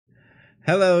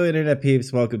Hello, Internet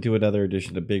peeps. Welcome to another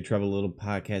edition of Big Trouble Little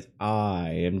Podcast. I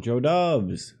am Joe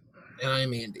Dobbs. And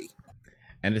I'm Andy.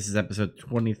 And this is episode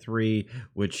 23,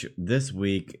 which this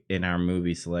week in our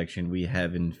movie selection, we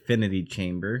have Infinity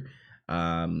Chamber.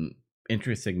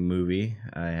 Interesting movie,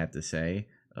 I have to say.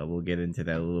 We'll get into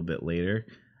that a little bit later.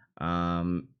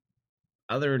 Other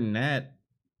than that,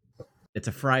 it's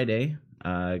a Friday.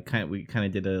 We kind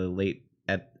of did a late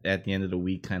at the end of the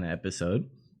week kind of episode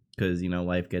because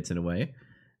life gets in the way.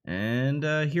 And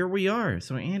here we are.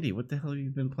 So Andy, what the hell have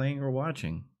you been playing or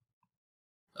watching?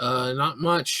 Not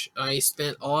much. I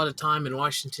spent a lot of time in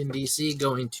Washington, D.C.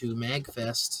 going to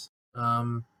MagFest.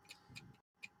 And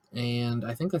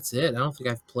I think that's it. I don't think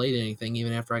I've played anything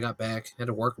even after I got back. I had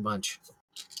to work a bunch.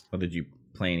 Or did you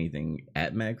play anything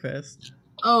at MagFest?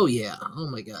 Oh, yeah. Oh,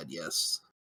 my God, yes.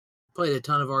 Played a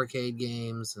ton of arcade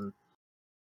games and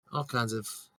all kinds of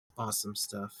awesome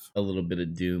stuff. A little bit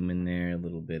of Doom in there, a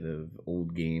little bit of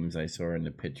old games I saw in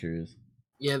the pictures.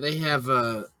 Yeah, they have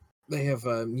a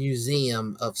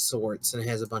museum of sorts, and it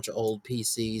has a bunch of old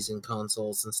PCs and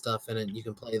consoles and stuff in it. You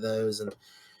can play those, and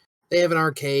they have an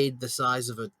arcade the size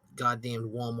of a goddamn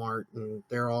Walmart, and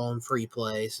they're all in free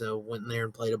play. So went in there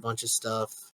and played a bunch of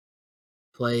stuff.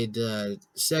 Played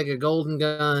Sega Golden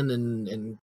Gun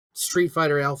and Street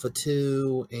Fighter Alpha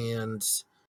 2 and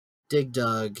Dig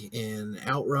Dug and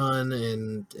Outrun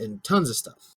and tons of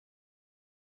stuff.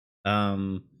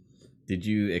 Did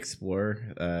you explore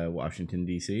Washington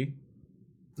D.C.?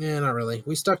 Yeah, not really.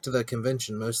 We stuck to the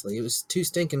convention mostly. It was too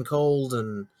stinking cold,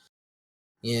 and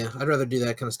yeah, I'd rather do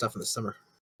that kind of stuff in the summer.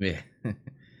 Yeah.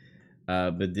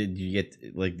 But did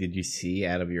you see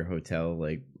out of your hotel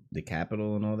like the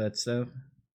Capitol and all that stuff?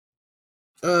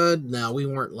 No, we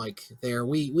weren't like there.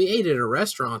 We ate at a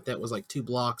restaurant that was like 2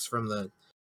 blocks from the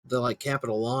like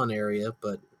Capitol Lawn area,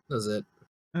 but that was it.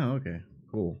 Oh, okay,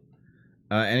 cool.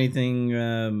 Anything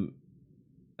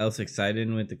else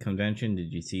exciting with the convention?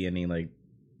 Did you see any like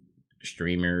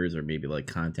streamers or maybe like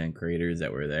content creators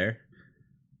that were there?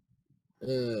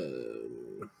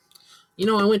 I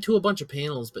went to a bunch of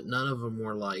panels, but none of them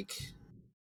were like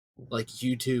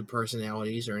YouTube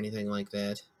personalities or anything like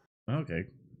that. Okay,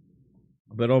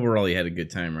 but overall, you had a good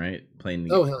time, right?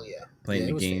 Oh hell yeah, playing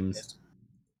the games. Fantastic.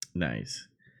 Nice.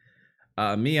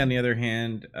 Me on the other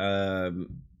hand,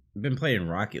 been playing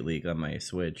Rocket League on my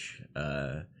Switch.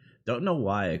 Don't know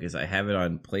why, because I have it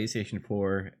on PlayStation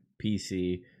 4,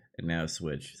 PC, and now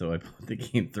Switch. So I bought the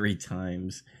game 3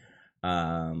 times.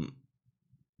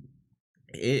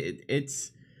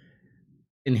 It's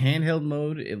in handheld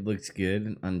mode. It looks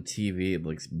good. On TV, it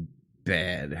looks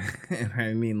bad.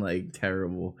 I mean, like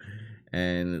terrible.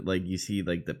 And like you see,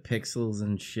 like the pixels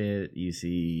and shit. You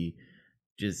see,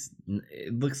 just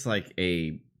it looks like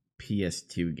a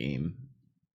PS2 game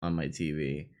on my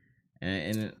TV,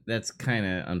 and that's kind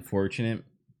of unfortunate.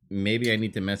 Maybe I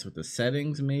need to mess with the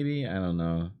settings. Maybe I don't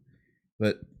know,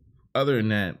 but other than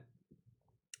that,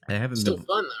 I haven't Still been.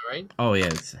 fun though, right? Oh yeah,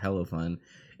 it's hella fun.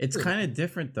 It's kind of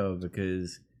different though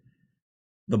because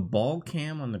the ball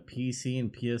cam on the PC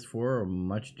and PS4 are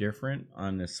much different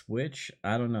on the Switch.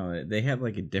 I don't know. They have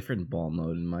like a different ball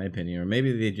mode in my opinion, or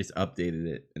maybe they just updated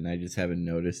it and I just haven't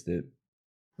noticed it.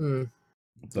 Hmm.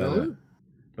 But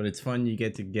but it's fun. You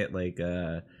get like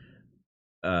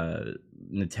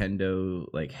Nintendo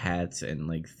like hats and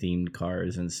like themed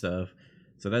cars and stuff.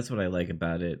 So that's what I like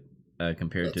about it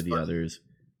compared That's to the fun. others.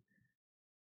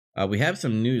 We have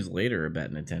some news later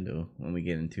about Nintendo when we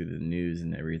get into the news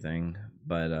and everything.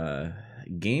 But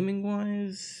gaming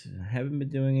wise, I haven't been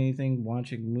doing anything.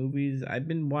 Watching movies. I've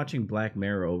been watching Black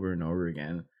Mirror over and over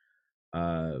again.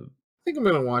 I think I'm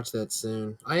gonna watch that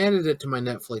soon. I added it to my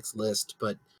Netflix list,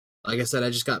 but like I said,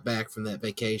 I just got back from that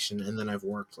vacation, and then I've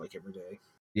worked like every day.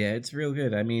 Yeah, it's real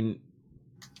good. I mean,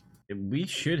 we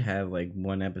should have like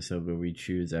one episode where we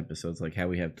choose episodes like how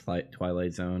we have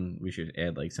Twilight Zone. We should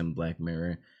add like some Black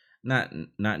Mirror, not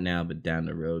now, but down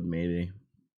the road maybe,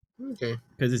 Okay.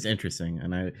 because it's interesting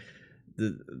and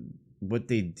the what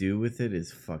they do with it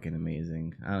is fucking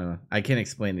amazing. I don't know. I can't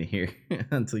explain it here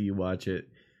until you watch it.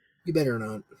 You better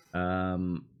not.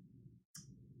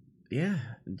 Yeah,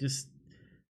 just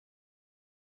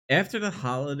after the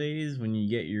holidays when you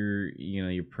get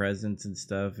your presents and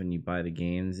stuff and you buy the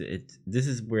games, this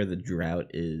is where the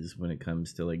drought is when it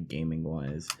comes to like gaming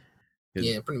wise.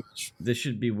 Yeah, pretty much. This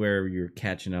should be where you're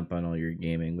catching up on all your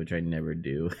gaming, which I never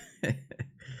do.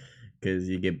 Because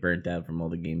you get burnt out from all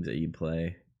the games that you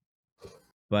play.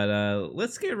 But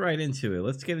let's get right into it.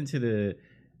 Let's get into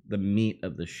the meat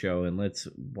of the show and let's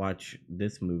watch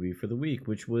this movie for the week,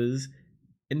 which was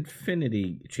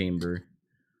Infinity Chamber.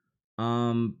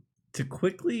 To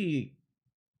quickly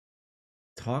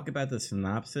talk about the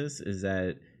synopsis is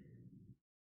that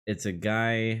it's a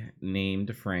guy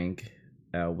named Frank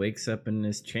wakes up in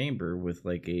this chamber with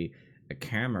like a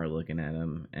camera looking at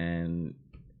him, and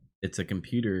it's a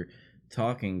computer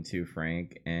talking to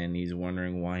Frank, and he's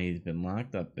wondering why he's been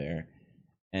locked up there.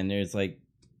 And there's like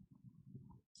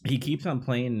he keeps on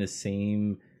playing the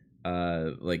same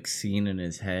like scene in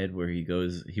his head where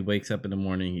he wakes up in the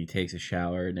morning, he takes a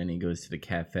shower, and then he goes to the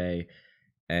cafe,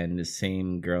 and the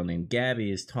same girl named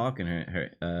Gabby is talking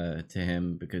to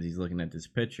him because he's looking at this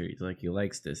picture. He's like, he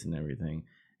likes this and everything,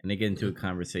 and they get into a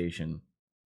conversation.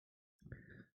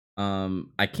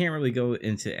 I can't really go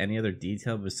into any other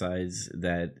detail besides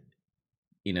that,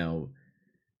 you know,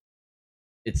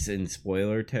 it's in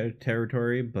spoiler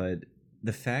territory, but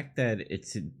the fact that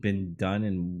it's been done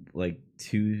in like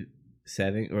two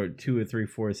setting or two or three,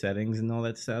 four settings and all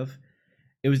that stuff,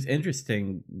 it was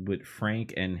interesting with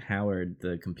Frank and Howard,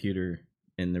 the computer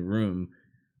in the room,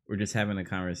 were just having a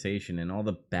conversation and all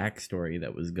the backstory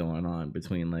that was going on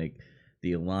between like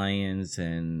the Alliance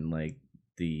and like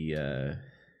the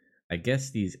I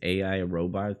guess these AI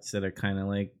robots that are kind of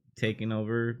like taking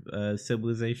over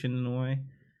civilization in a way.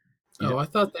 You know, Oh, I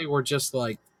thought they were just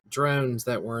like drones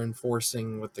that were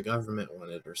enforcing what the government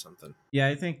wanted or something. yeah,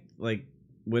 I think like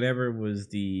whatever was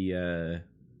the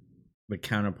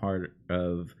counterpart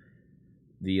of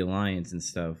the Alliance and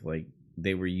stuff, like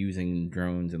they were using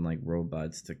drones and like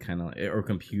robots to kind of or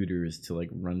computers to like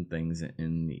run things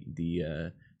in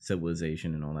the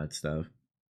civilization and all that stuff.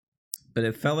 But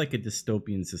it felt like a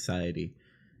dystopian society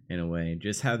in a way,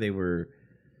 just how they were,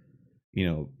 you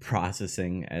know,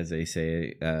 processing, as they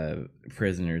say,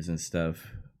 prisoners and stuff.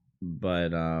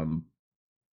 But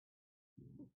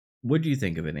what do you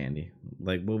think of it, Andy?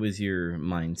 Like, what was your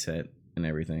mindset and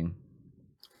everything?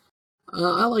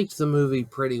 I liked the movie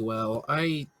pretty well.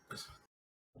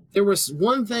 There was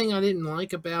one thing I didn't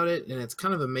like about it, and it's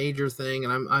kind of a major thing,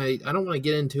 and I don't want to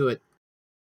get into it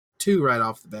too right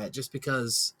off the bat, just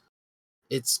because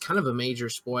it's kind of a major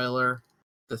spoiler.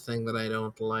 The thing that I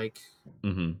don't like.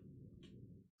 Mm-hmm.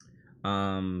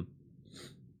 Um,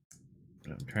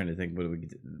 I'm trying to think what we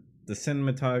could. The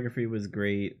cinematography was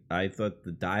great. I thought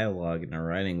the dialogue and the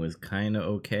writing was kind of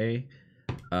okay.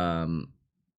 Um,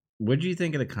 what do you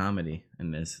think of the comedy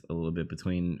in this? A little bit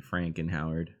between Frank and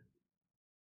Howard.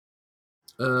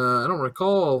 I don't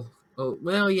recall. Oh,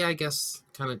 well, yeah, I guess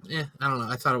kind of. I don't know.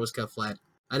 I thought it was kind of flat.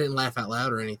 I didn't laugh out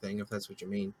loud or anything, if that's what you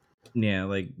mean. Yeah,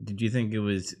 like, did you think it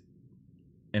was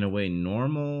in a way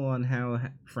normal on how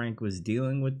Frank was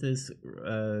dealing with this,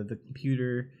 the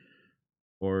computer,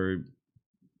 or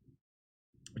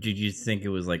did you think it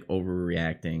was like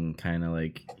overreacting, kind of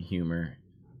like humor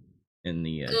in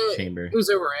the chamber? It was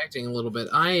overacting a little bit.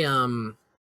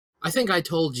 I think I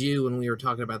told you when we were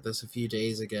talking about this a few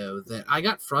days ago that I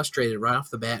got frustrated right off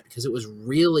the bat because it was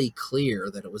really clear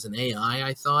that it was an AI.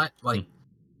 I thought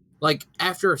like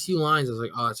after a few lines, I was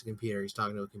like, "Oh, it's a computer. He's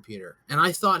talking to a computer," and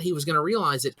I thought he was going to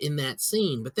realize it in that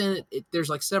scene. But then there's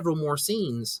like several more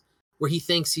scenes where he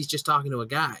thinks he's just talking to a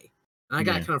guy, and I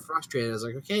got Yeah, kind of frustrated. I was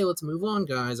like, "Okay, let's move on,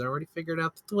 guys. I already figured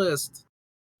out the twist."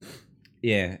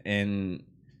 yeah, and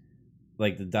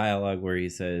like the dialogue where he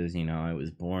says, you know, I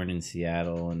was born in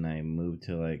Seattle and I moved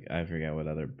to like I forgot what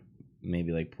other,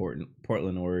 maybe like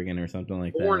Portland, Oregon or something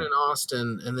like Born that. in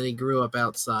Austin, and then he grew up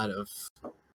outside of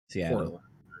Seattle. Portland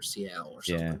or Seattle or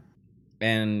Yeah, something.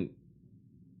 and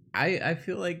I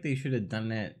feel like they should have done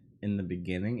that in the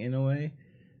beginning in a way,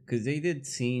 because they did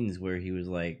scenes where he was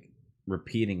like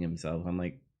repeating himself. I'm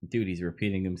like, dude, he's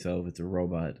repeating himself. It's a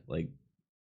robot. Like,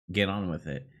 get on with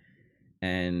it.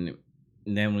 And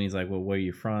then when he's like, well, where are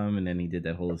you from? And then he did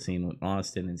that whole scene with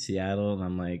Austin and Seattle, and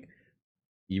I'm like,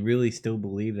 you really still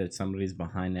believe that somebody's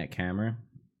behind that camera?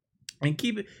 And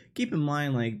keep in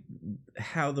mind like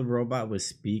how the robot was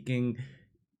speaking,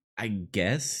 I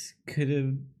guess could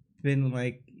have been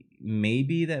like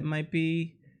maybe that might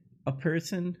be a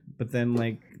person, but then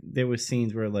like there was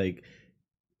scenes where like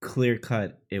clear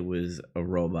cut it was a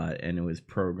robot and it was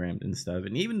programmed and stuff.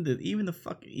 And even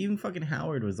fucking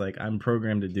Howard was like, I'm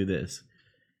programmed to do this.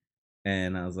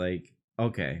 And I was like,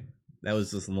 okay, that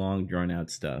was just long drawn out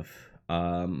stuff.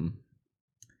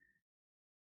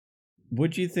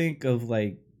 What do you think of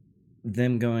like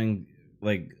them going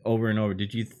like over and over?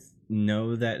 Did you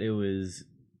know that it was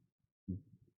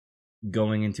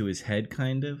going into his head,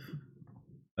 kind of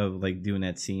like doing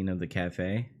that scene of the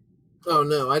cafe? Oh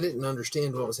no, I didn't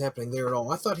understand what was happening there at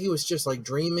all. I thought he was just like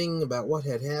dreaming about what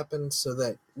had happened so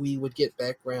that we would get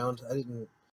background. I didn't.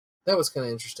 That was kind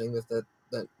of interesting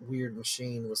that weird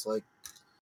machine was like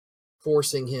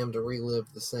forcing him to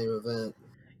relive the same event.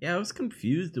 Yeah, I was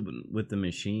confused with the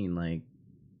machine, like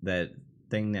that.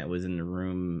 thing that was in the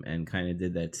room and kind of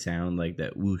did that sound like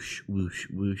that whoosh whoosh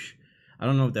whoosh. I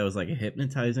don't know if that was like a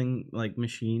hypnotizing like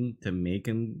machine to make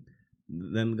them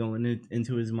going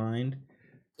into his mind.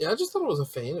 Yeah, I just thought it was a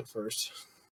fan at first.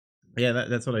 Yeah,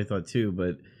 that's what I thought too.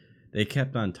 But they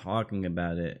kept on talking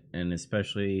about it, and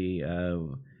especially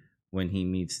when he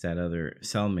meets that other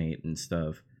cellmate and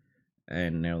stuff,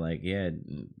 and they're like, "Yeah,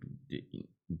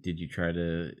 did you try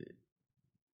to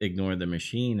ignore the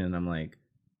machine?" And I'm like,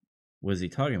 "Was he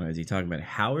talking about? Is he talking about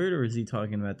Howard, or is he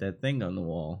talking about that thing on the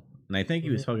wall?" And I think he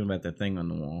was talking about that thing on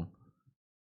the wall.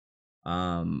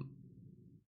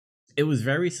 It was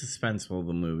very suspenseful,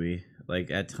 the movie. Like,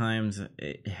 at times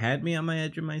it had me on my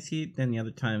edge of my seat, then the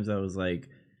other times I was like,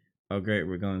 oh great,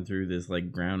 we're going through this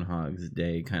like Groundhog's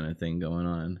Day kind of thing going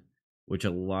on, which a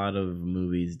lot of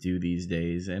movies do these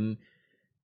days. And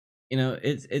you know,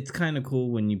 it's kind of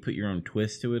cool when you put your own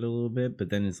twist to it a little bit, but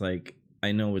then it's like,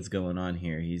 I know what's going on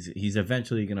here. He's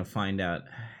eventually gonna find out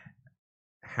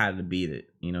how to beat it,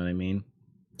 you know what I mean?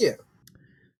 Yeah.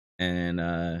 And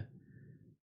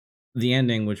the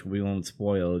ending, which we won't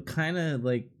spoil, kind of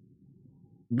like,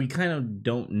 we kind of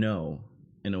don't know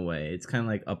in a way. It's kind of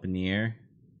like up in the air,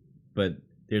 but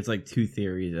there's like two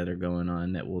theories that are going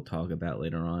on that we'll talk about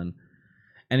later on.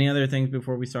 Any other things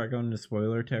before we start going into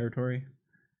spoiler territory?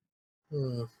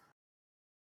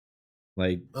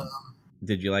 Like,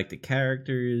 did you like the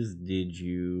characters? Did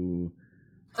you?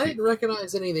 I didn't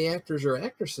recognize any of the actors or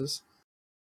actresses.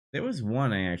 There was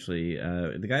one I actually,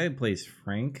 the guy who plays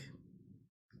Frank,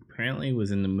 apparently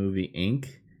was in the movie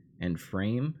Ink and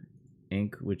Frame.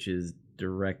 Ink, which is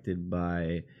directed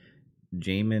by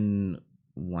Jamin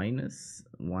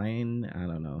Wine, I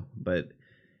don't know, but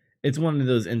it's one of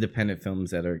those independent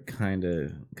films that are kind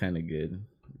of good.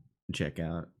 Check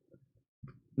out.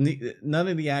 None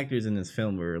of the actors in this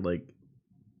film were like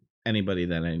anybody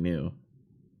that I knew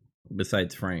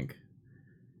besides Frank.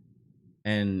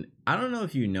 And I don't know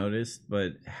if you noticed,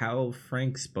 but how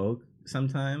Frank spoke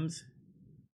sometimes.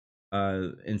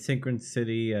 In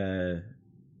Synchronicity,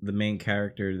 the main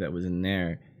character that was in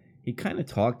there, he kind of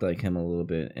talked like him a little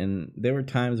bit. And there were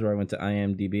times where I went to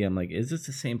IMDb, I'm like, is this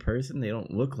the same person? They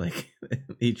don't look like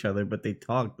each other, but they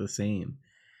talk the same.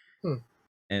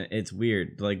 And it's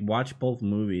weird. Like, watch both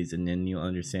movies and then you'll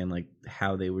understand like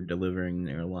how they were delivering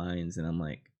their lines. And I'm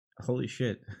like, holy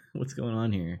shit, what's going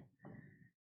on here?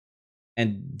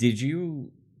 And did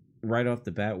you, right off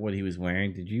the bat, what he was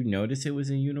wearing, did you notice it was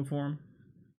a uniform?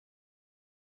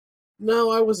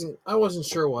 No, I wasn't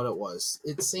sure what it was.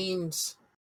 It seemed,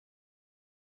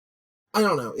 I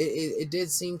don't know. It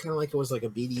did seem kind of like it was like a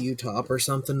BDU top or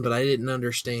something, but I didn't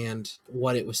understand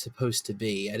what it was supposed to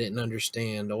be. I didn't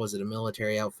understand. Was it a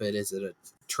military outfit? Is it a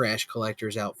trash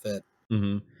collector's outfit?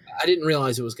 Mm-hmm. I didn't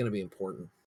realize it was going to be important.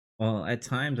 Well, at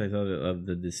times I thought of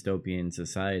the dystopian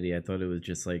society. I thought it was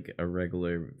just like a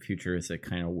regular futuristic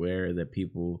kind of wear that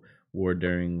people wore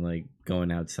during like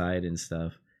going outside and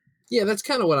stuff. Yeah, that's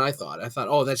kind of what I thought. I thought,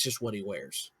 oh, that's just what he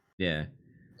wears. Yeah.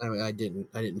 I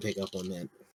didn't pick up on that.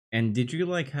 And did you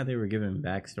like how they were giving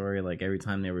backstory? Like every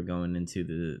time they were going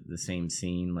into the same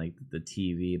scene, like the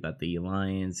TV about the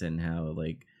Alliance and how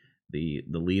like the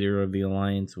leader of the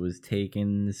Alliance was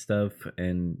taken and stuff,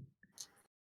 and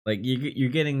like you're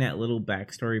getting that little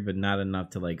backstory, but not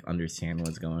enough to like understand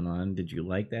what's going on. Did you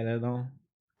like that at all?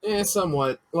 Yeah,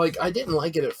 somewhat. Like I didn't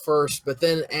like it at first, but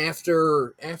then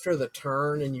after the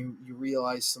turn and you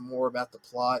realize some more about the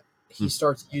plot, he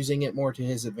starts using it more to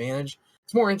his advantage.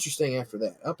 It's more interesting after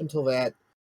that. Up until that,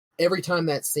 every time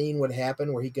that scene would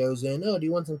happen where he goes in, oh, do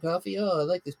you want some coffee? Oh, I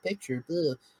like this picture.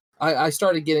 Ugh. I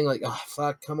started getting like, oh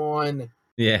fuck, come on.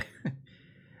 Yeah.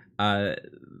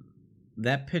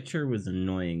 That picture was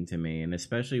annoying to me, and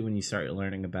especially when you start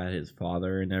learning about his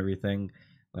father and everything.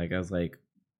 Like I was like,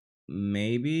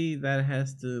 maybe that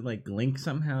has to like link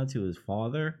somehow to his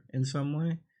father in some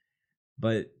way.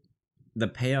 But the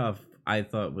payoff I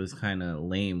thought was kind of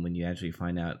lame when you actually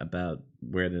find out about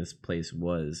where this place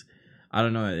was. I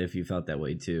don't know if you felt that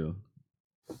way too.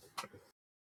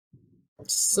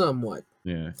 Somewhat.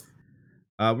 Yeah.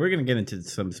 We're gonna get into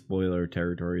some spoiler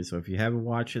territory, so if you haven't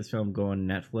watched this film, go on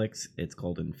Netflix. It's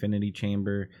called Infinity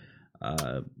Chamber.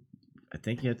 I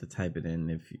think you have to type it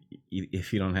in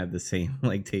if you don't have the same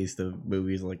like taste of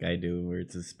movies like I do, where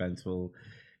it's suspenseful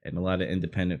and a lot of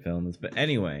independent films. But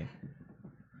anyway,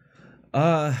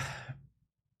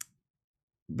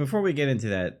 before we get into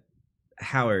that,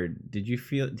 Howard, did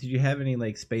you have any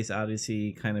like Space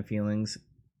Odyssey kind of feelings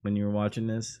when you were watching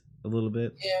this a little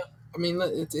bit? Yeah. I mean,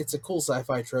 it's a cool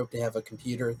sci-fi trope to have a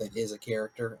computer that is a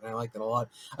character, and I like that a lot.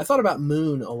 I thought about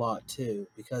Moon a lot too,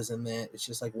 because in that it's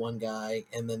just like one guy,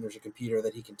 and then there's a computer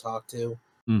that he can talk to.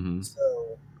 Mm-hmm.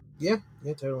 So, yeah,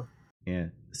 totally. Yeah.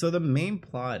 So the main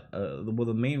plot,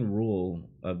 the main rule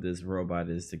of this robot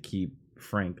is to keep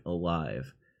Frank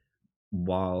alive,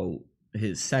 while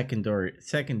his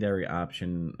secondary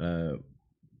option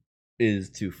is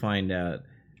to find out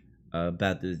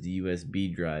about this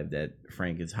USB drive that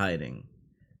Frank is hiding.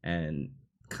 And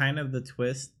kind of the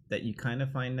twist that you kind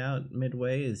of find out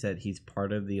midway is that he's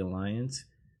part of the Alliance,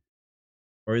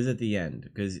 or is it the end?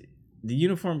 Because the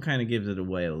uniform kind of gives it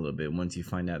away a little bit once you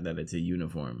find out that it's a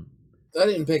uniform. I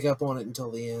didn't pick up on it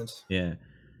until the end. Yeah.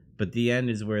 But the end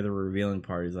is where the revealing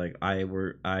part is like I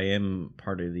am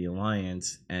part of the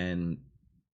Alliance, and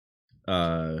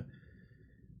uh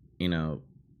you know,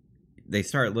 they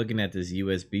start looking at this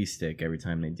USB stick every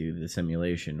time they do the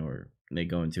simulation or they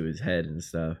go into his head and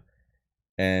stuff.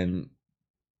 And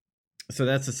so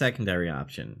that's a secondary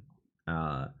option.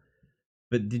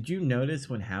 But did you notice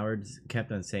when Howard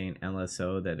kept on saying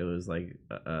LSO that it was like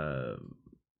a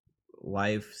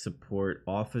life support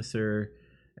officer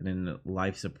and then a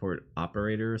life support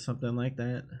operator or something like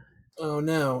that? Oh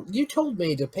no, you told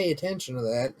me to pay attention to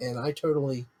that, and I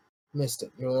totally missed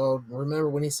it. Well, remember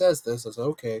when he says this? I said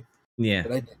okay, Yeah.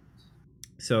 but I didn't.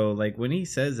 So like when he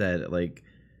says that, like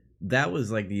that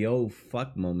was like the oh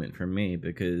fuck moment for me,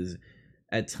 because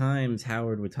at times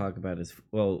Howard would talk about his,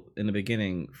 well, in the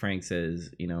beginning Frank says,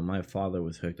 you know, my father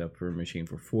was hooked up for a machine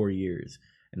for 4 years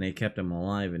and they kept him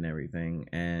alive and everything,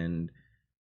 and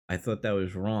I thought that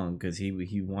was wrong because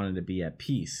he wanted to be at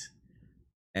peace.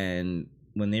 And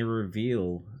when they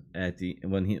reveal at the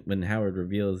when Howard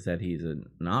reveals that he's an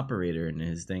operator and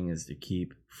his thing is to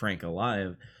keep Frank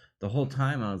alive, the whole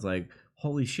time I was like,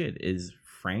 holy shit, is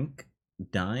Frank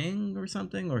dying or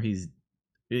something? Or he's,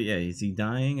 yeah, is he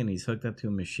dying and he's hooked up to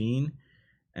a machine?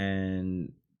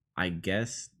 And I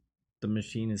guess the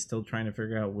machine is still trying to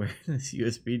figure out where this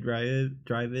USB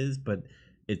drive is, but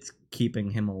it's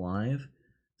keeping him alive.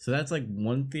 So that's like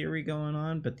one theory going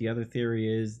on, but the other theory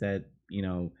is that, you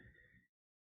know,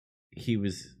 he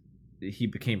was he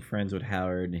became friends with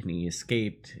Howard and he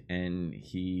escaped and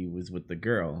he was with the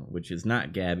girl, which is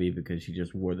not Gabby because she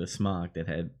just wore the smock that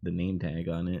had the name tag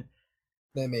on it.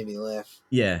 That made me laugh.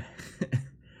 Yeah.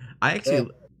 I That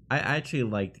actually I actually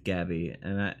liked Gabby,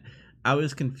 and I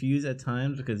was confused at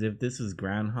times because if this is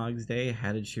Groundhog's Day,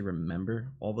 how did she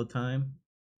remember all the time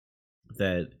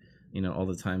that, you know, all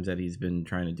the times that he's been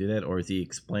trying to do that, or is he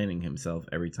explaining himself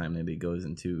every time that he goes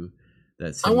into that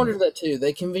I simulation? wondered that too.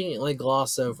 They conveniently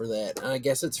gloss over that, and I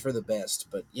guess it's for the best.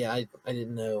 But yeah, I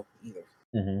didn't know either.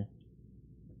 Mm-hmm.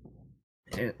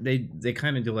 And they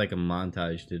kind of do like a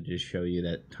montage to just show you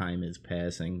that time is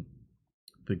passing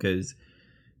because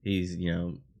he's, you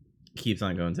know, keeps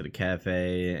on going to the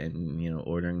cafe and, you know,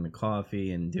 ordering the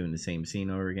coffee and doing the same scene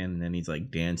over again, and then he's like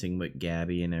dancing with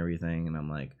Gabby and everything, and I'm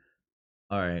like,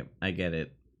 all right, I get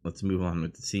it, let's move on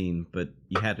with the scene. But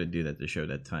you had to do that to show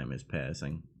that time is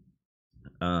passing.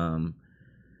 um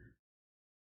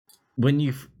when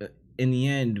you in the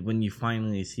end, when you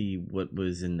finally see what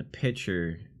was in the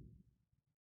picture,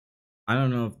 I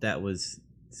don't know if that was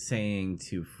saying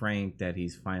to Frank that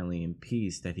he's finally in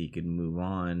peace, that he could move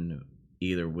on,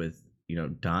 either with, you know,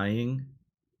 dying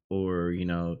or, you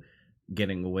know,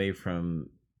 getting away from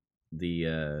the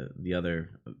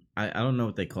other, I don't know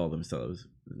what they call themselves.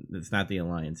 It's not the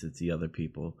Alliance, it's the other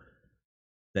people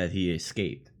that he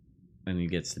escaped and he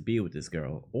gets to be with this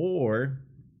girl, or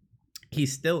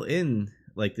he's still in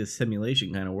like this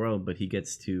simulation kind of world, but he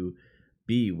gets to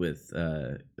be with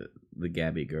the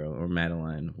Gabby girl or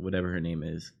Madeline, whatever her name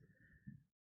is.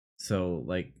 So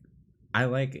like I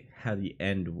like how the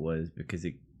end was because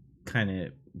it kind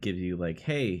of gives you like,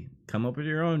 hey, come up with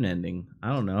your own ending.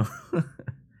 I don't know.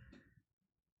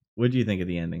 What do you think of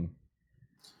the ending?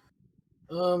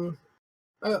 Um,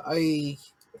 I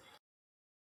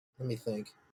let me think.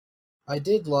 I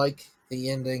did like the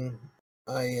ending.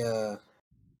 I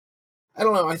I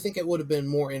don't know. I think it would have been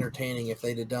more entertaining if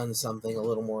they'd have done something a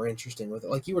little more interesting with it.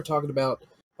 Like you were talking about,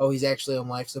 oh, he's actually on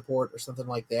life support or something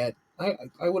like that. I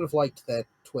would have liked that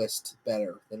twist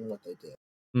better than what they did.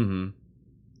 Mm-hmm.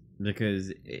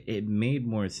 Because it made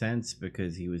more sense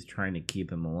because he was trying to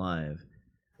keep him alive.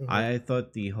 Hmm. I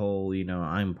thought the whole, you know,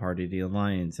 I'm part of the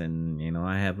Alliance and, you know,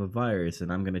 I have a virus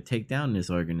and I'm going to take down this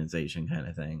organization kind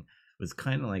of thing was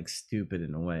kind of like stupid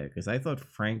in a way because I thought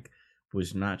Frank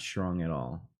was not strong at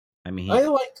all. I mean, he.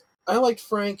 I liked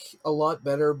Frank a lot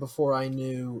better before I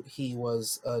knew he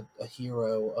was a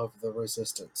hero of the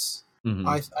resistance. Mm-hmm.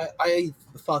 I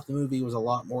thought the movie was a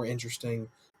lot more interesting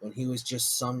when he was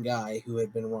just some guy who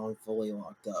had been wrongfully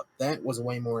locked up. That was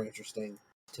way more interesting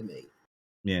to me.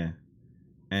 Yeah.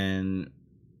 And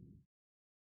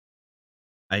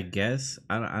I guess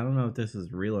I don't know if this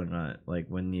is real or not. Like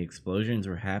when the explosions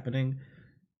were happening,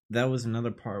 that was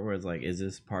another part where it's like, is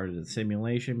this part of the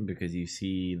simulation? Because you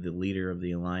see the leader of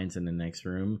the alliance in the next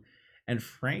room, and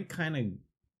Frank kind of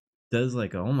does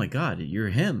like, a, oh my god, you're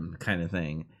him kind of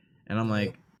thing, and I'm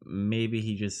Yeah. like, maybe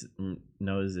he just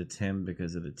knows it's him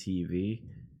because of the TV,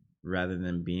 rather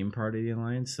than being part of the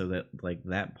alliance. So that like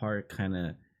that part kind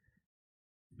of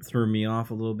threw me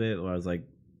off a little bit. Where I was like,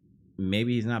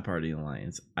 maybe he's not part of the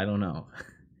alliance. I don't know.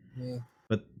 Yeah.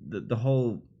 But the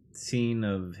whole scene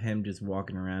of him just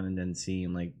walking around and then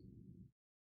seeing like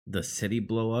the city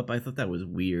blow up, I thought that was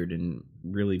weird and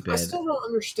really I bad. still don't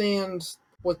understand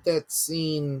what that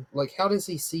scene like. How does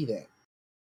he see that?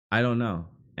 I don't know.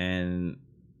 And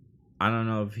I don't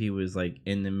know if he was like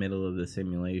in the middle of the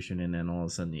simulation and then all of a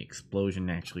sudden the explosion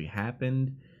actually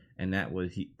happened and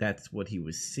that's what he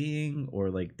was seeing, or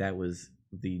like that was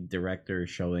the director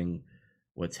showing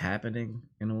what's happening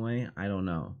in a way. I don't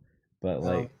know. But Um,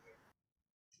 like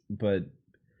but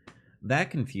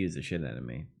that confused the shit out of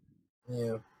me.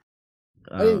 yeah,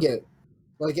 I didn't Um get it.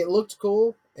 Like it looked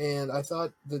cool, and I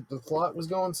thought the plot was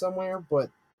going somewhere,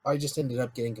 but I just ended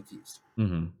up getting confused.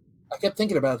 mhm. I kept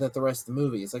thinking about that the rest of the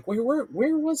movie. It's like where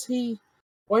was he?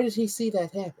 Why did he see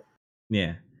that happen?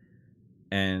 Yeah.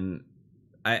 And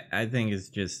I think it's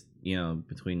just,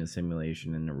 between the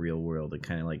simulation and the real world, it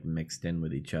kind of like mixed in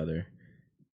with each other.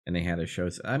 And they had to show.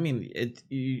 I mean,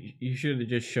 you should have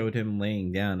just showed him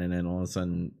laying down, and then all of a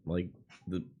sudden, like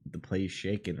the place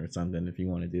shaking or something. If you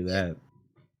want to do Yeah, that,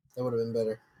 that would have been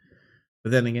better.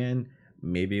 but then again,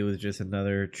 maybe it was just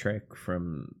another trick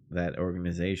from that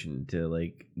organization to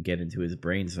like get into his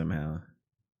brain somehow.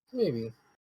 Maybe.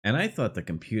 And I thought the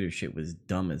computer shit was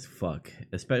dumb as fuck,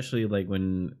 especially like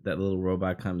when that little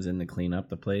robot comes in to clean up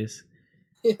the place.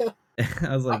 Yeah.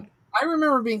 I was I, like, I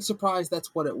remember being surprised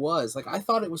that's what it was. Like I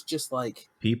thought it was just like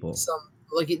people. some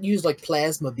like it used like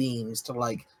plasma beams to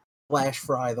like flash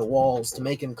fry the walls to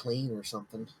make him clean or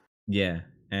something. Yeah,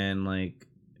 and like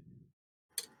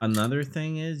another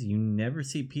thing is you never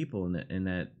see people in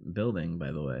that building.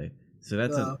 By the way, so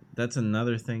Uh, that's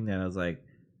another thing that I was like,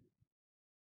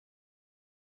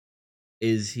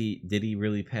 did he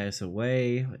really pass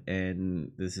away,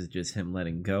 and this is just him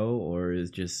letting go, or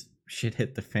is just shit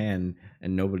hit the fan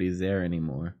and nobody's there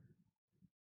anymore?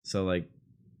 So like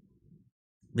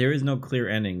there is no clear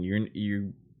ending.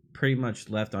 You're pretty much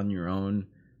left on your own,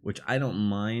 which I don't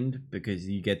mind because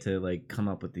you get to like come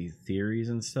up with these theories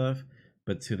and stuff.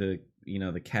 But to the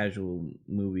the casual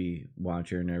movie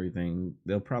watcher and everything,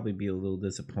 they'll probably be a little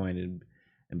disappointed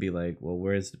and be like, "Well,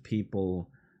 where's the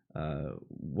people?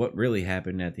 What really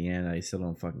happened at the end? I still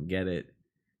don't fucking get it."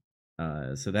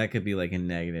 So that could be like a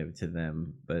negative to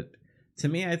them. But to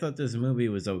me, I thought this movie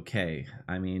was okay.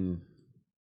 I mean,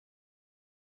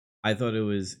 I thought it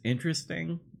was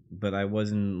interesting, but I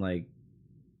wasn't like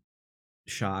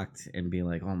shocked and being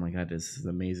like, "Oh my god, this is an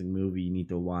amazing movie. You need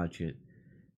to watch it."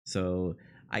 So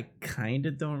I kind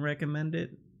of don't recommend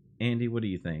it. Andy, what do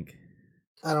you think?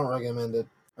 I don't recommend it.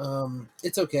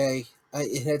 It's okay.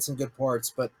 It had some good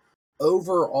parts, but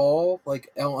overall, like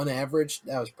on average,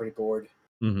 I was pretty bored.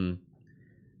 Mm-hmm.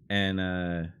 And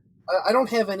I don't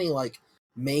have any like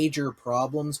major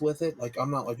problems with it. Like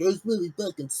I'm not like this movie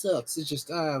fucking sucks. It's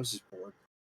just I was just bored.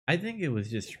 I think it was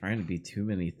just trying to be too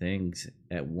many things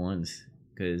at once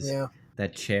because Yeah,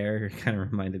 that chair kind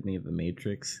of reminded me of the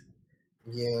Matrix,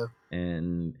 yeah.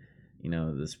 and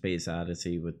the Space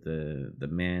Odyssey with the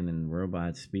man and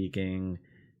robot speaking,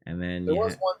 and then There you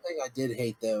was had one thing I did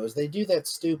hate though, is they do that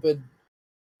stupid.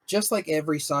 Just like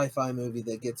every sci-fi movie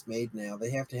that gets made now,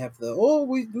 they have to have the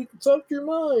we fucked your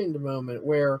mind moment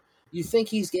where you think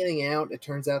he's getting out, it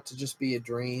turns out to just be a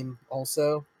dream.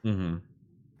 Also, mm-hmm.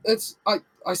 it's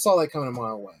I saw that coming a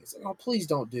mile away. It's like, oh, please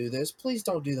don't do this. Please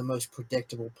don't do the most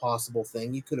predictable possible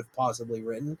thing you could have possibly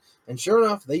written. And sure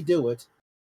enough, they do it.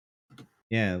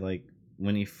 Yeah, like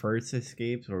when he first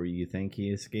escapes, or you think he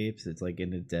escapes, it's like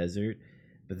in the desert.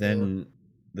 But Yeah, then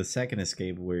the second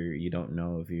escape, where you don't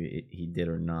know if he did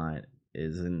or not,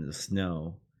 is in the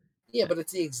snow. yeah, but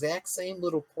it's the exact same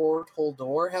little porthole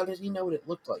door. How did he know what it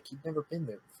looked like? He'd never been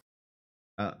there before.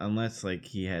 Unless like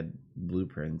he had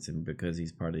blueprints, and because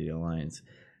he's part of the alliance.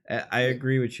 I Yeah,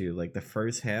 agree with you. Like the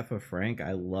first half of Frank,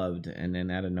 I loved, and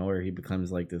then out of nowhere, he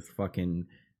becomes like this fucking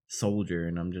soldier,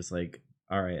 and I'm just like,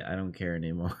 all right, I don't care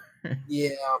anymore. yeah,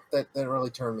 that really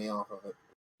turned me off of it.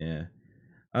 Yeah.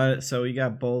 So we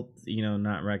got both,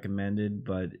 not recommended,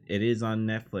 but it is on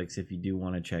Netflix if you do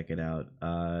want to check it out.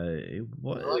 It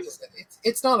Like I was, said,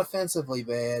 it's not offensively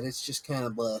bad. It's just kind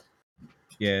of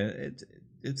yeah,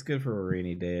 it's good for a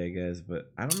rainy day, I guess.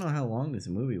 But I don't know how long this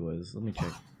movie was. Let me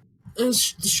check.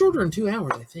 It's shorter than 2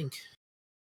 hours, I think.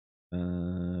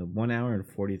 1 hour and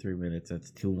 43 minutes.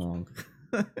 That's too long.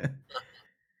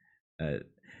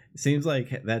 Seems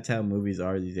like that's how movies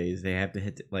are these days. They have to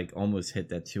hit like almost hit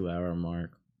that 2 hour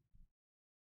mark.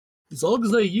 As long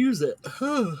as they use it.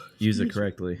 Use it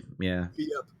correctly. Yeah.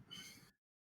 Yep.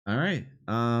 All right.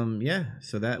 Yeah.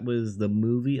 So that was the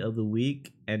movie of the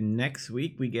week, and next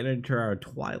week we get into our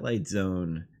Twilight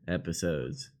Zone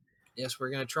episodes. Yes,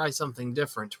 we're gonna try something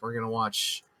different. We're gonna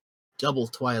watch double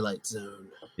Twilight Zone.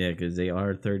 Yeah, because they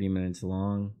are 30 minutes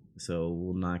long, so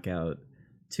we'll knock out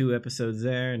 2 episodes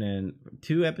there, and then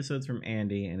 2 episodes from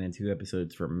Andy, and then 2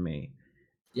 episodes from me.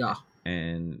 Yeah.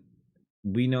 And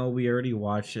we know we already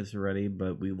watched this already,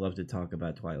 but we love to talk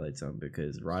about Twilight Zone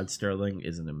because Rod Sterling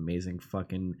is an amazing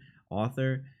fucking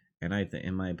author, and I think,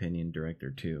 in my opinion,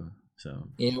 director too. So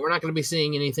yeah, we're not going to be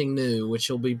seeing anything new, which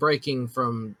will be breaking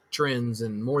from trends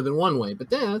in more than one way. But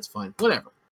that's fine.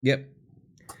 Whatever. Yep.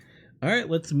 All right,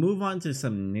 let's move on to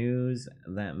some news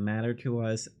that matter to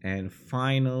us, and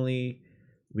finally,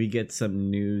 we get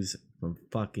some news from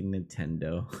fucking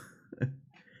Nintendo.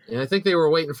 And I think they were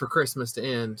waiting for Christmas to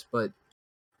end, but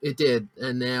it did,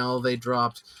 and now they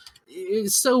dropped.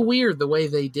 It's so weird the way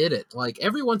they did it. Like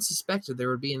everyone suspected there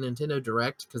would be a Nintendo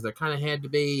Direct because there kind of had to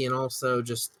be, and also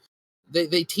just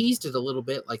they teased it a little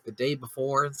bit like the day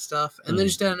before and stuff, and then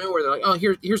just out of nowhere they're like,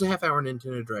 "Oh, here's a half-hour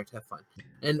Nintendo Direct. Have fun."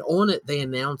 And on it they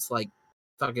announced like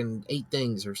fucking 8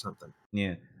 things or something.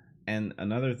 Yeah, and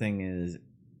another thing is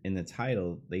in the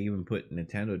title they even put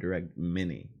Nintendo Direct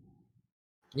Mini.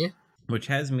 Yeah. Which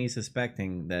has me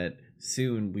suspecting that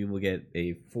soon we will get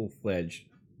a full-fledged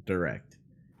Direct.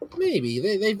 Maybe.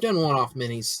 They've done one-off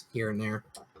minis here and there.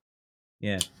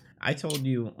 Yeah. I told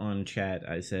you on chat,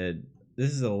 I said,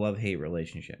 this is a love-hate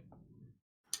relationship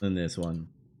in this one.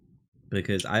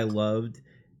 Because I loved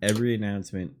every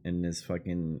announcement in this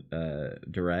fucking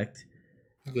Direct.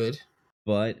 Good.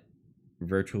 But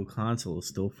Virtual Console is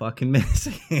still fucking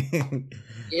missing.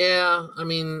 Yeah, I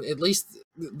mean, at least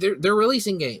they're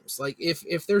releasing games. Like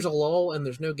if there's a lull and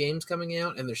there's no games coming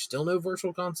out and there's still no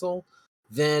Virtual Console,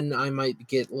 then I might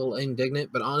get a little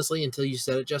indignant. But honestly, until you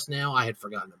said it just now, I had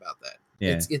forgotten about that.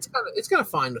 Yeah. It's kind of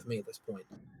fine with me at this point.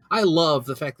 I love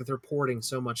the fact that they're porting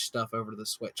so much stuff over to the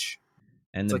Switch.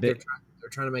 And it's like they're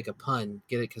trying to make a pun.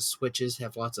 Get it? Because Switches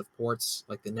have lots of ports,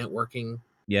 like the networking.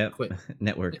 Yep.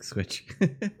 Network Switch.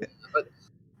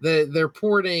 But they're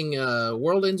porting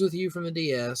World Ends With You from the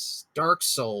DS, Dark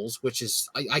Souls, which is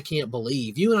I can't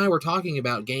believe. You and I were talking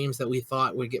about games that we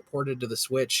thought would get ported to the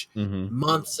Switch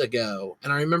months ago.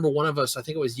 And I remember one of us, I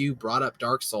think it was you, brought up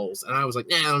Dark Souls, and I was like,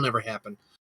 nah, it'll never happen.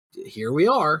 Here we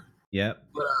are. Yep.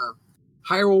 But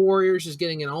Hyrule Warriors is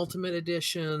getting an Ultimate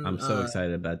Edition. I'm so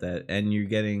excited about that. And you're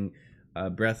getting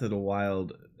Breath of the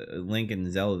Wild, Link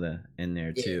and Zelda in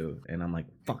there too. And I'm like,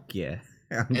 fuck yeah.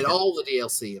 And all the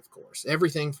DLC, of course.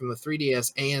 Everything from the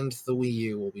 3DS and the Wii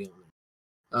U will be on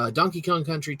there. Donkey Kong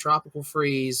Country Tropical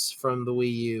Freeze from the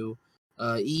Wii U.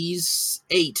 Ys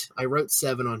 8. I wrote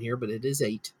 7 on here, but it is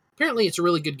 8. Apparently, it's a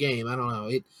really good game. I don't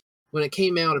know. When it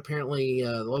came out, apparently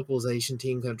the localization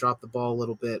team kind of dropped the ball a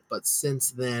little bit, but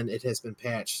since then it has been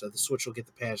patched, so the Switch will get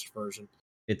the patched version.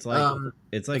 It's like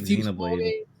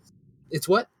Xenoblade. It's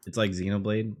what? It's like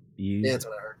Xenoblade. Yeah, that's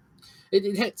what I heard.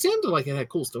 It sounded like it had a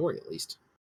cool story, at least.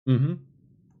 Mm-hmm.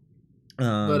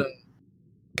 But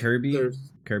Kirby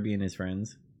and his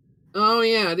friends. Oh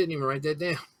yeah, I didn't even write that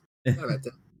down. How about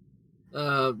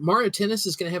that? Mario Tennis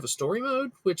is going to have a story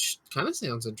mode, which kind of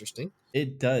sounds interesting.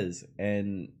 It does,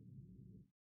 and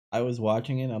I was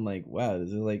watching it. I'm like, wow, this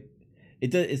is like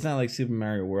it. It's not like Super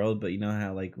Mario World, but you know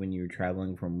how like when you're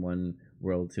traveling from one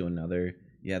world to another,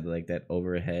 you have like that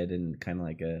overhead and kind of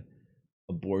like a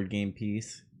board game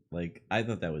piece. Like I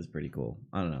thought that was pretty cool.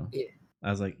 I don't know. Yeah. I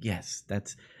was like, yes,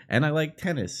 and I like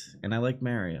tennis and I like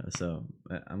Mario, so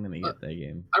I'm gonna get that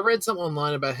game. I read something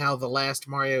online about how the last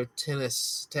Mario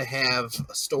Tennis to have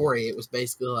a story, it was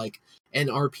basically like an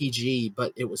RPG,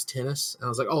 but it was tennis. And I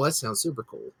was like, oh, that sounds super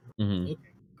cool. Mm-hmm. Okay.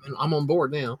 I'm on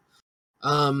board now.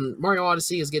 Mario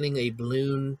Odyssey is getting a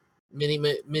balloon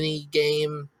mini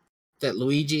game that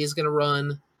Luigi is going to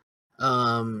run.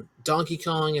 Donkey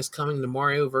Kong is coming to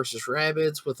Mario vs.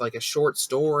 Rabbids with like a short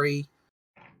story.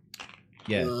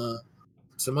 Yeah.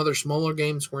 Some other smaller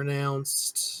games were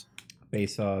announced.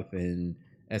 Face Off and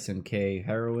SNK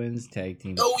Heroines tag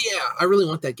team. Oh yeah, I really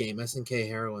want that game, SNK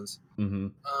Heroines.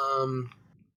 Mm-hmm.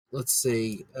 Let's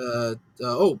see.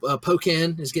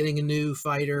 Pokken is getting a new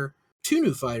fighter. 2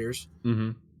 new fighters.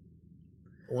 Mm-hmm.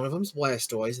 One of them's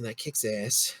Blastoise, and that kicks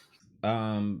ass.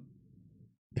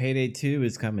 Payday 2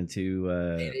 is coming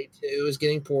to... Payday 2 is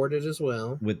getting ported as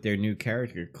well. With their new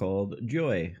character called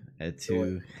Joy.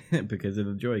 Joy. to because of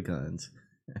the Joy Cons.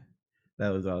 That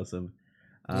was awesome.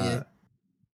 Yeah.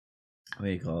 What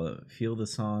do you call it? Feel the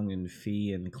song and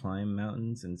Fee and Climb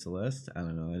Mountains and Celeste. I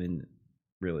don't know. I didn't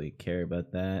really care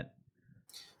about that.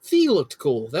 Fee looked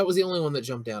cool. That was the only one that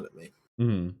jumped out at me.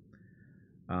 Mm-hmm.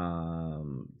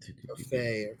 Or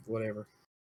Faye or whatever.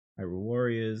 Hyrule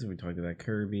Warriors. We talked about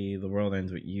Kirby. The World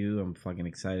Ends with You. I'm fucking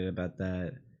excited about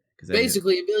that.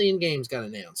 Basically, a billion games got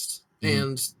announced. Mhm.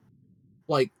 And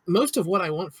like most of what I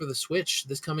want for the Switch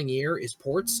this coming year is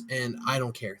ports, and I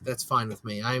don't care. That's fine with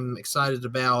me. I'm excited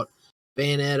about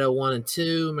Bayonetta 1 and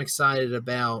 2. I'm excited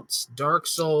about Dark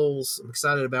Souls. I'm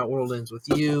excited about World Ends with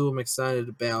You. I'm excited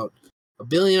about a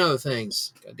billion other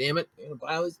things. God damn it. I'm gonna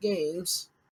buy all these games.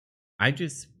 I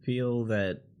just feel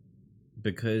that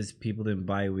because people didn't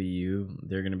buy Wii U,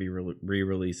 they're gonna be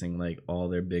re-releasing like all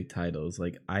their big titles.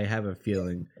 Like I have a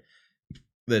feeling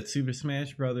that Super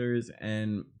Smash Brothers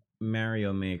and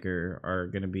Mario Maker are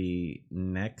gonna be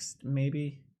next,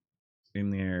 maybe in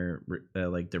their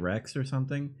like directs or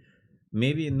something.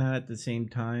 Maybe not at the same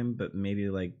time, but maybe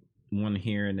like one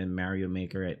here and then Mario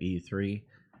Maker at E3.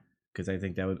 Because I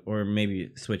think that would, or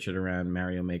maybe switch it around,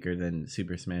 Mario Maker then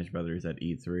Super Smash Brothers at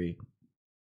E3.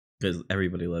 Because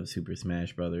everybody loves Super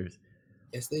Smash Brothers.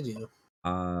 Yes, they do.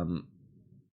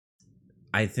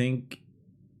 I think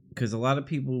because a lot of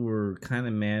people were kind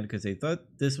of mad because they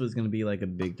thought this was going to be like a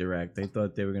big direct. They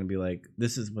thought they were going to be like,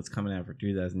 this is what's coming out for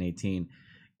 2018.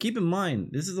 Keep in mind,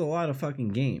 this is a lot of fucking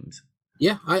games.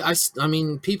 Yeah, I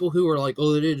mean, people who are like,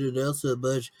 oh, they did announce a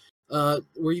bunch.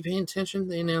 Were you paying attention?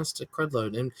 They announced a crud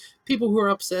load. And people who are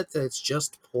upset that it's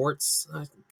just ports,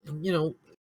 you know,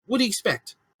 what do you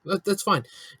expect? That's fine.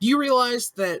 Do you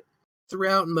realize that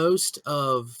throughout most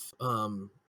of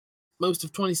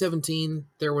 2017,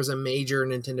 there was a major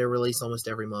Nintendo release almost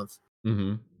every month?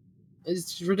 Mm-hmm.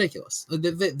 It's ridiculous.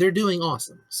 They're doing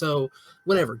awesome. So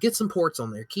whatever, get some ports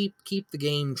on there. Keep the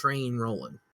game train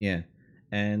rolling. Yeah.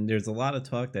 And there's a lot of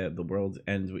talk that The World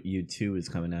Ends with You 2 is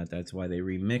coming out. That's why they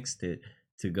remixed it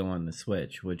to go on the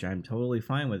Switch, which I'm totally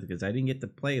fine with because I didn't get to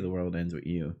play The World Ends with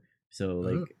You. So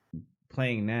like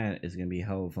playing that is gonna be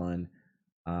hell of fun.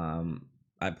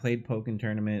 I played Pokken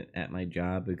Tournament at my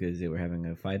job because they were having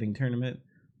a fighting tournament.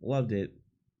 Loved it.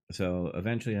 So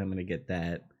eventually I'm gonna get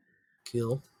that.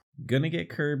 Cool. Gonna get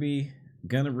Kirby.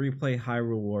 Gonna replay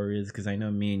Hyrule Warriors because I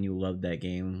know me and you loved that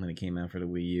game when it came out for the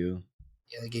Wii U.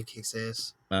 Yeah, the game kicks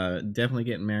ass. Definitely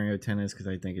getting Mario Tennis because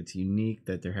I think it's unique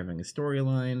that they're having a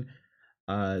storyline.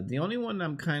 The only one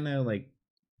I'm kind of like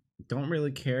don't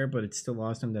really care, but it's still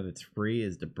awesome that it's free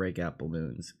is the Breakout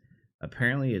Balloons.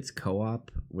 Apparently, it's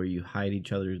co-op where you hide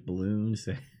each other's balloons.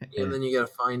 And then you gotta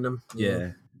find them.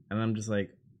 Yeah, and I'm just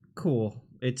like, cool.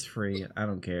 It's free. I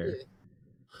don't care. Yeah.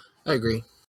 I agree.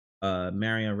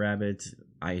 Mario Rabbids.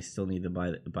 I still need to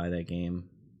buy that game.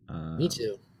 Me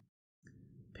too.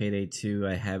 Payday 2,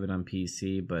 I have it on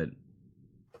PC, but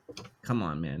come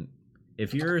on, man.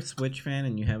 If you're a Switch fan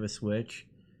and you have a Switch,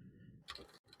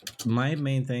 my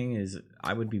main thing is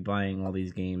I would be buying all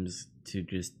these games to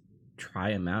just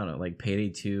try them out. Like Payday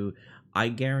 2, I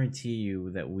guarantee you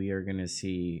that we are going to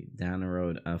see down the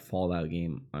road a Fallout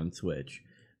game on Switch.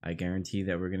 I guarantee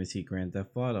that we're going to see Grand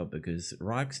Theft Auto because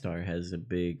Rockstar has a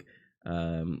big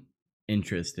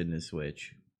interest in the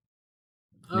Switch.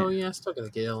 Oh yeah, I still gotta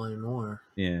get Eleanor.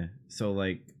 Yeah, so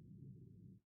like,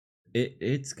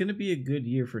 it's gonna be a good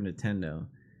year for Nintendo,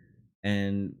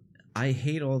 and I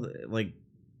hate all the like.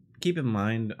 Keep in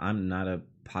mind, I'm not a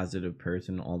positive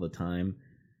person all the time,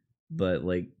 but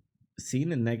like seeing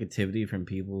the negativity from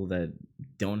people that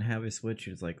don't have a Switch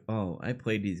is like, oh, I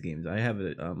played these games. I have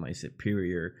it on my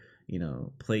superior,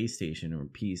 PlayStation or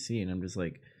PC, and I'm just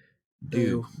like,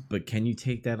 dude, but can you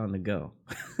take that on the go?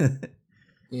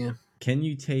 Yeah. Can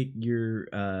you take your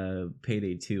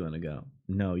Payday 2 on the go?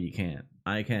 No, you can't.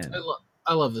 I can.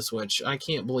 I love the Switch. I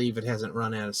can't believe it hasn't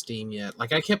run out of steam yet.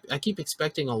 Like I keep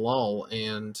expecting a lull,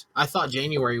 and I thought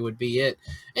January would be it,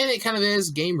 and it kind of is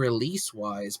game release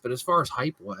wise. But as far as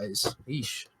hype wise,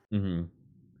 yeesh. Mm-hmm.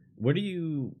 What do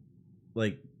you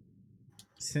like?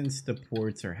 Since the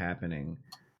ports are happening,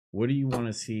 what do you want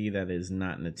to see that is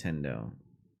not Nintendo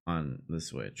on the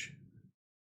Switch?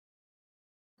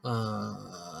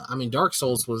 I mean, Dark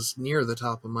Souls was near the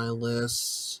top of my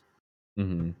list.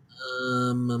 Mm-hmm.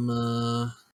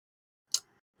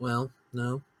 Well,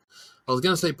 no. I was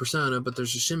gonna say Persona, but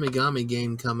there's a Shin Megami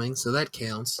game coming, so that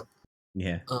counts.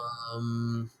 Yeah.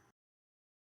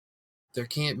 There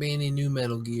can't be any new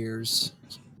Metal Gears.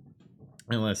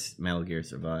 Unless Metal Gear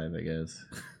Survive, I guess.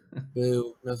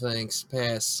 Boo, no thanks.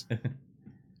 Pass.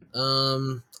 I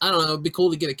don't know. It'd be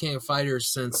cool to get a King of Fighters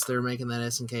since they're making that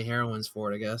SNK Heroines for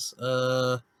it, I guess.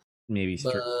 Maybe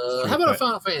But how Street about a Fighter.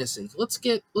 Final Fantasy? Let's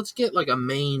get like a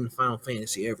main Final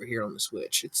Fantasy over here on the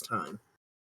Switch. It's time.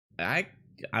 I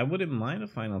I wouldn't mind a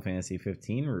Final Fantasy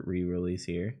 15 re-release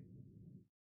here.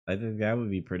 I think that would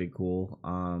be pretty cool.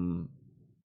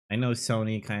 I know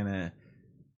Sony kind of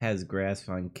has grasp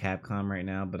on Capcom right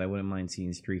now, but I wouldn't mind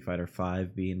seeing Street Fighter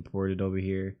 5 being ported over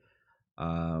here.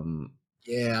 Um,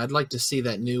 Yeah, I'd like to see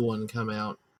that new one come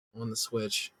out on the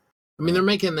Switch. I mean, uh, they're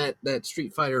making that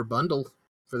Street Fighter bundle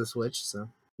for the Switch, so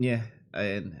yeah,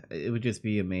 and it would just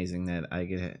be amazing that I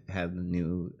could have the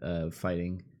new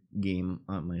fighting game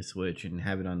on my Switch and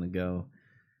have it on the go.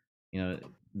 You know,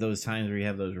 those times where you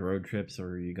have those road trips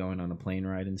or you're going on a plane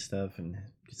ride and stuff, and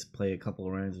just play a couple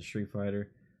of rounds of Street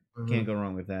Fighter. mhm. Can't go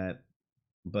wrong with that.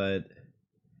 But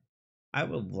I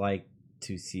would like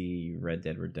to see Red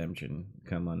Dead Redemption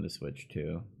come on the Switch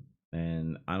too.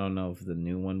 And I don't know if the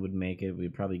new one would make it.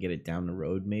 We'd probably get it down the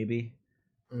road maybe.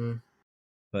 Mm.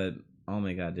 But oh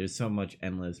my god, there's so much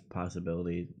endless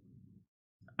possibility.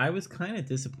 I was kind of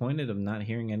disappointed of not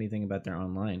hearing anything about their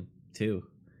online too.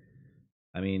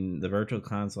 I mean, the virtual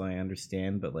console I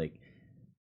understand, but like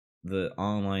the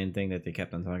online thing that they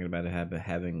kept on talking about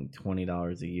having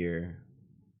 $20 a year.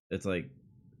 It's like,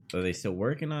 are they still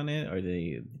working on it? Do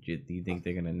you think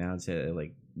they're gonna announce it at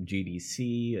like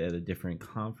GDC at a different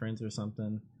conference or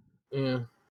something? Yeah.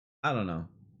 I don't know,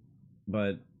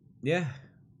 but yeah,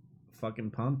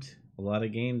 fucking pumped. A lot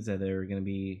of games that are gonna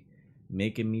be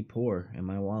making me poor in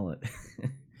my wallet.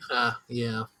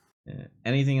 Yeah. Yeah.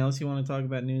 Anything else you want to talk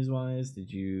about news wise?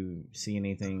 Did you see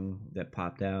anything that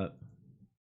popped out?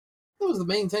 That was the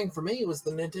main thing for me was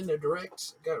the Nintendo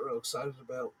Direct. I got real excited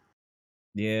about.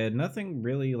 Yeah, nothing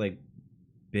really like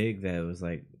big that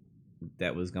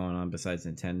was going on besides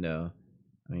Nintendo.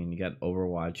 I mean, you got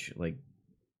Overwatch like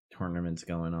tournaments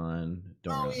going on.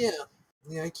 Don't Oh really. yeah.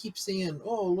 Yeah, I keep seeing,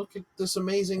 oh, look at this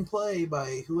amazing play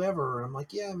by whoever. I'm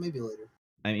like, yeah, maybe later.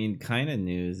 I mean, kind of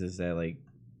news is that like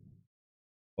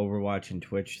Overwatch and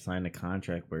Twitch signed a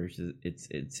contract where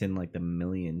it's in like the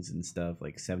millions and stuff,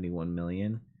 like 71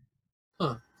 million.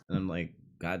 Huh. And I'm like,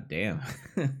 god damn.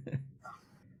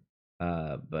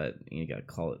 But you gotta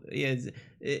call it. Yeah,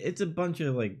 it's a bunch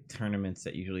of like tournaments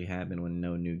that usually happen when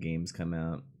no new games come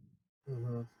out.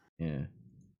 Hmm. Yeah.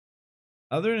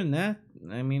 Other than that,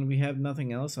 I mean, we have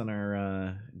nothing else on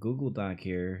our Google Doc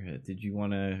here. Did you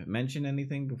want to mention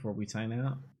anything before we sign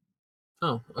out?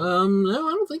 Oh, no,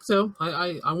 I don't think so.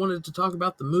 I wanted to talk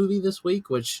about the movie this week,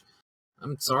 which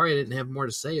I'm sorry I didn't have more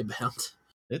to say about.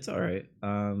 It's all right.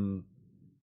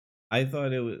 I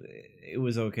thought it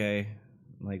was okay.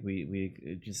 Like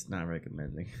we just not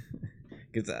recommending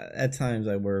because at times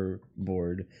I were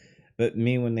bored. But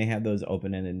me when they have those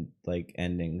open ended like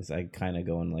endings, I kind of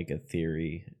go in like a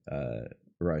theory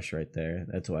rush right there.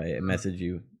 That's why I messaged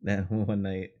you that one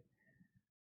night.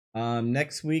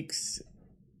 Next week's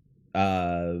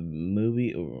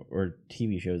movie or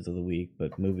TV shows of the week,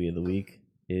 but movie of the week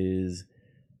is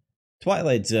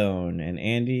Twilight Zone. And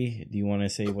Andy, do you want to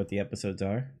say what the episodes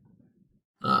are?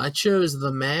 I chose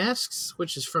The Masks,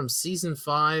 which is from season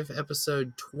 5,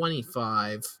 episode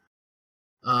 25.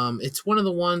 It's one of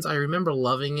the ones I remember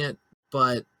loving it,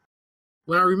 but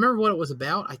when I remember what it was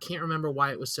about, I can't remember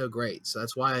why it was so great. So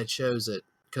that's why I chose it,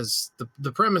 because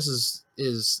the premise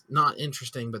is not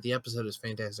interesting, but the episode is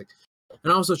fantastic.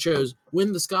 And I also chose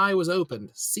When the Sky Was Opened,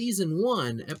 season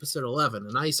 1, episode 11.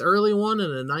 A nice early one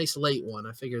and a nice late one.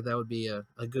 I figured that would be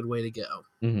a good way to go.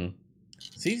 Mm-hmm.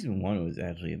 Season one was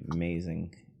actually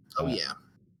amazing. Oh yeah.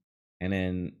 And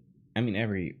then I mean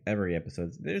every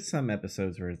episode there's some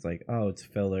episodes where it's like, oh, it's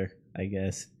filler, I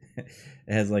guess. It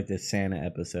has like this Santa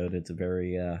episode. It's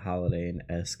very holiday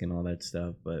esque and all that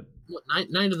stuff, but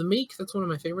What, Night of the Meek? That's one of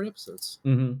my favorite episodes.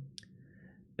 mm-hmm.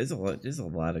 There's a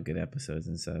lot of good episodes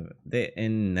and stuff. They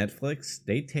in Netflix,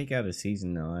 they take out a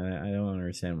season though. I don't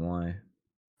understand why.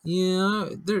 Yeah,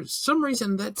 there's some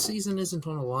reason that season isn't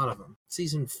on a lot of them.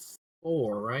 Season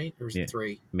 4, right? Or is Yeah. it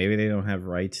 3? Maybe they don't have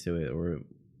rights to it, or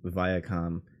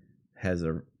Viacom has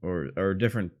or a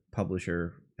different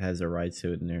publisher has the rights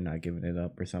to it and they're not giving it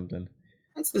up or something.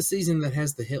 That's the season that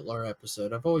has the Hitler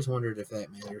episode. I've always wondered if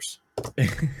that matters.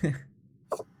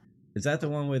 Is that the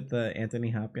one with Anthony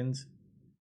Hopkins?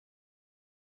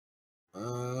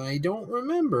 I don't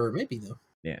remember. Maybe though.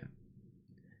 Yeah.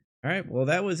 All right. Well,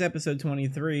 that was episode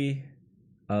 23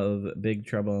 of Big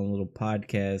Trouble in a Little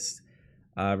Podcast.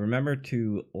 Remember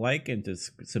to like and to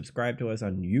subscribe to us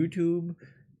on YouTube.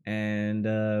 And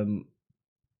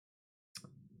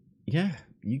yeah,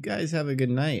 you guys have a good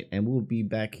night. And we'll be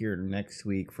back here next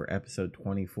week for episode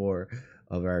 24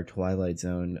 of our Twilight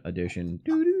Zone edition.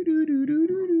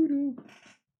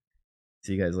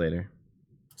 See you guys later.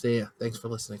 See ya. Thanks for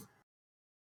listening.